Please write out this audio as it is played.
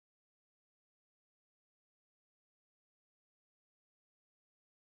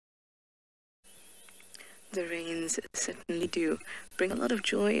The rains certainly do bring a lot of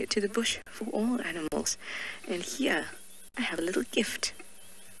joy to the bush for all animals. And here, I have a little gift.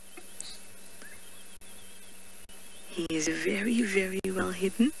 He is very, very well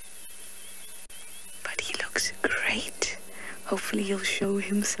hidden, but he looks great. Hopefully he'll show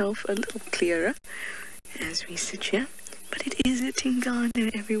himself a little clearer as we sit here. But it is a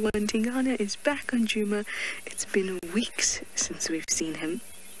Tingana, everyone. Tingana is back on Juma. It's been weeks since we've seen him.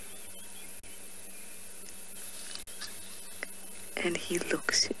 And he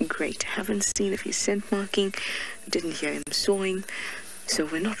looks great. Haven't seen if he's scent marking. Didn't hear him sawing. So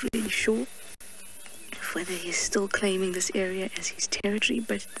we're not really sure whether he's still claiming this area as his territory.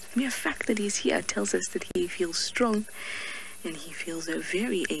 But the mere fact that he's here tells us that he feels strong. And he feels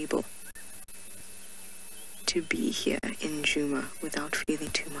very able to be here in Juma without feeling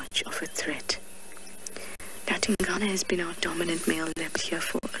too much of a threat. Now, Tingana has been our dominant male leopard here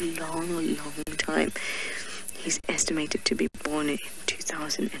for a long, long time. He's estimated to be born in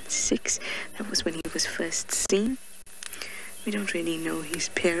 2006. That was when he was first seen. We don't really know his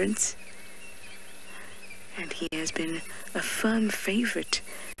parents. And he has been a firm favorite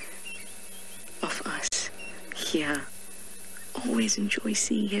of us here. Always enjoy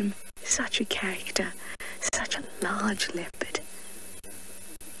seeing him. Such a character. Such a large leopard.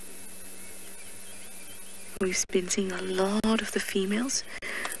 We've been seeing a lot of the females.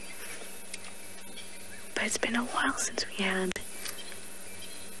 But it's been a while since we had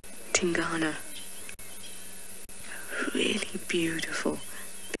Tingana. A really beautiful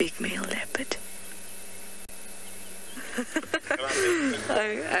big male leopard.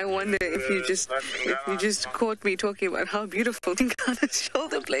 I wonder if you just caught me talking about how beautiful Tingana's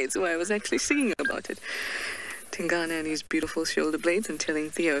shoulder blades were. I was actually singing about it. Tingana and his beautiful shoulder blades, and telling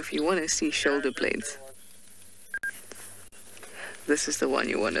Theo, if you want to see shoulder blades, this is the one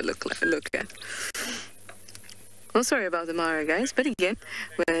you want to look at. Well, sorry about the Mara, guys, but again,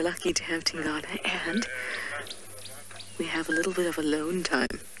 we're lucky to have Tingana, and we have a little bit of alone time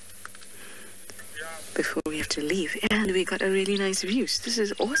before we have to leave, and we got a really nice view. So this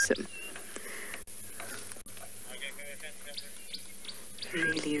is awesome.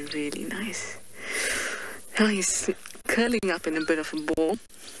 Really, really nice. Now he's curling up in a bit of a ball,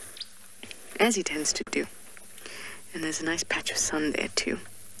 as he tends to do. And there's a nice patch of sun there too.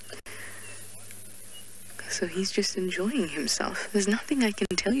 So he's just enjoying himself. There's nothing I can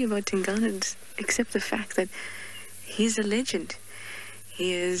tell you about Tingana except the fact that he's a legend.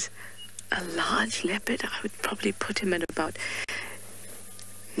 He is a large leopard. I would probably put him at about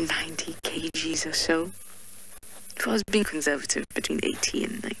 90 kgs or so. If I was being conservative, between 80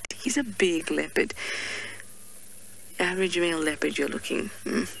 and 90. He's a big leopard. Average male leopard, you're looking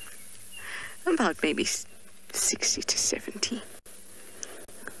about maybe 60 to 70.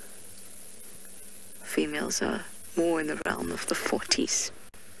 Females are more in the realm of the 40s.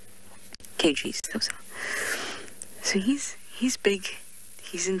 Kgs, those are. So he's big.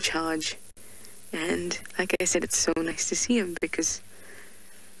 He's in charge. And like I said, it's so nice to see him because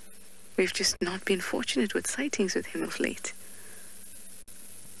we've just not been fortunate with sightings with him of late.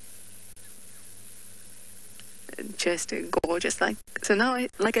 Just gorgeous. So now,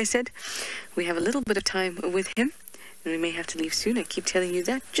 like I said, we have a little bit of time with him. And we may have to leave soon. I keep telling you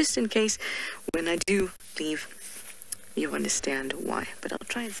that just in case when I do leave, you understand why. But I'll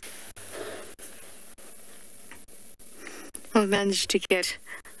try and... I've managed to get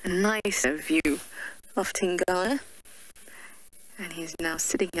a nicer view of Tingana, and he's now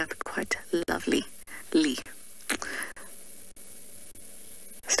sitting up quite lovely.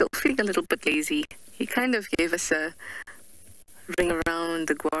 Still feeling a little bit lazy. He kind of gave us a ring around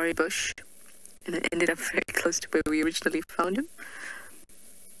the guari bush, and it ended up very close to where we originally found him.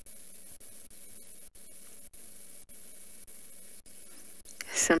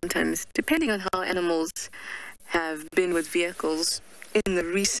 Sometimes, depending on how animals have been with vehicles in the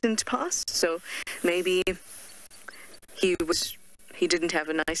recent past, so maybe he didn't have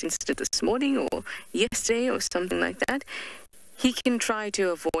a nice incident this morning or yesterday or something like that, he can try to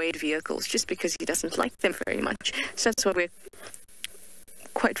avoid vehicles just because he doesn't like them very much. So that's why we're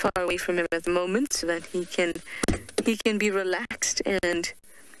quite far away from him at the moment, so that he can be relaxed and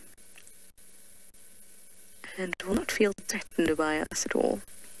will not feel threatened by us at all.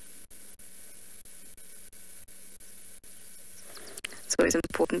 It's always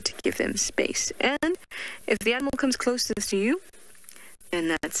important to give them space. And if the animal comes closest to you,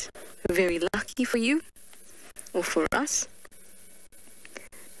 then that's very lucky for you or for us.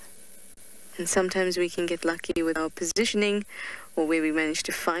 And sometimes we can get lucky with our positioning or where we manage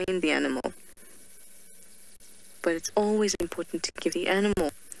to find the animal. But it's always important to give the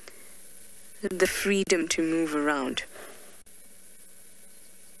animal the freedom to move around.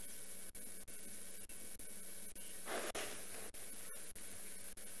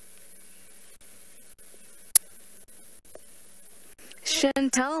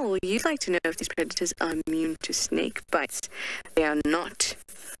 Chantal, you'd like to know if these predators are immune to snake bites. They are not.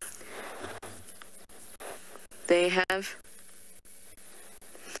 They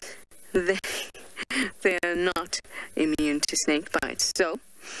are not immune to snake bites. So,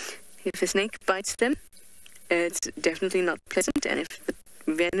 if a snake bites them, it's definitely not pleasant, and if the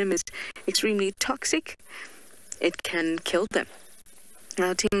venom is extremely toxic, it can kill them.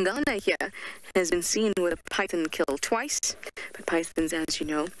 Now, Tingana here has been seen with a python kill twice, but pythons, as you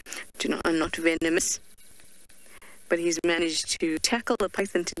know, are not venomous. But he's managed to tackle a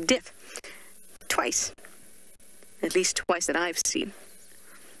python to death twice, at least twice that I've seen,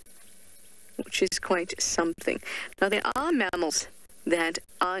 which is quite something. Now, there are mammals that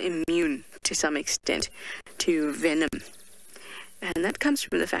are immune to some extent to venom, and that comes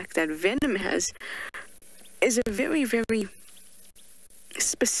from the fact that venom is a very, very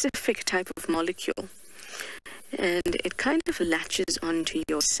specific type of molecule, and it kind of latches onto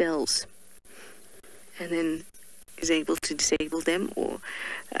your cells and then is able to disable them or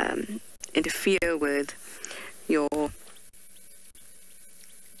interfere with your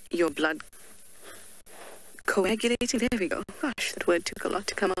blood coagulating. There we go. Gosh, that word took a lot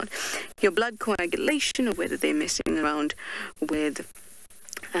to come out. Your blood coagulation, or whether they're messing around with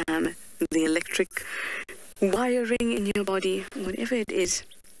the electric wiring in your body, whatever it is,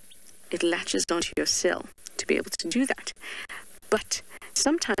 it latches onto your cell to be able to do that. But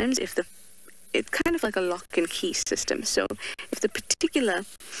sometimes it's kind of like a lock and key system. So if the particular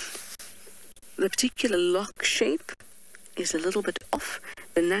lock shape is a little bit off,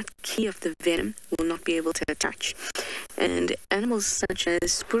 then that key of the venom will not be able to attach. And animals such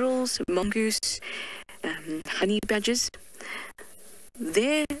as squirrels, mongoose, honey badgers,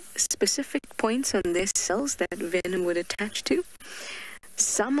 their specific points on their cells that venom would attach to,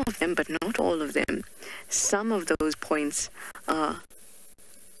 some of them, but not all of them, some of those points are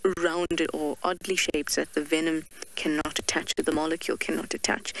rounded or oddly shaped so that the venom cannot attach to the molecule, cannot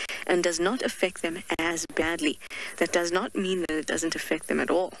attach, and does not affect them as badly. That does not mean that it doesn't affect them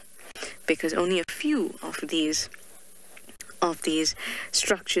at all, because only a few of these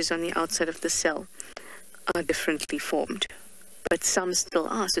structures on the outside of the cell are differently formed. But some still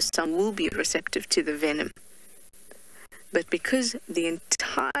are, so some will be receptive to the venom. But because the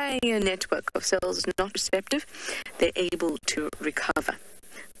entire network of cells is not receptive, they're able to recover.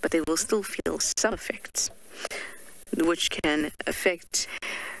 But they will still feel some effects, which can affect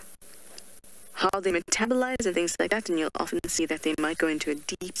how they metabolize and things like that. And you'll often see that they might go into a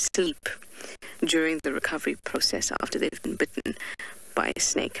deep sleep during the recovery process after they've been bitten by a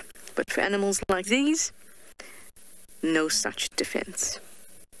snake. But for animals like these, no such defense.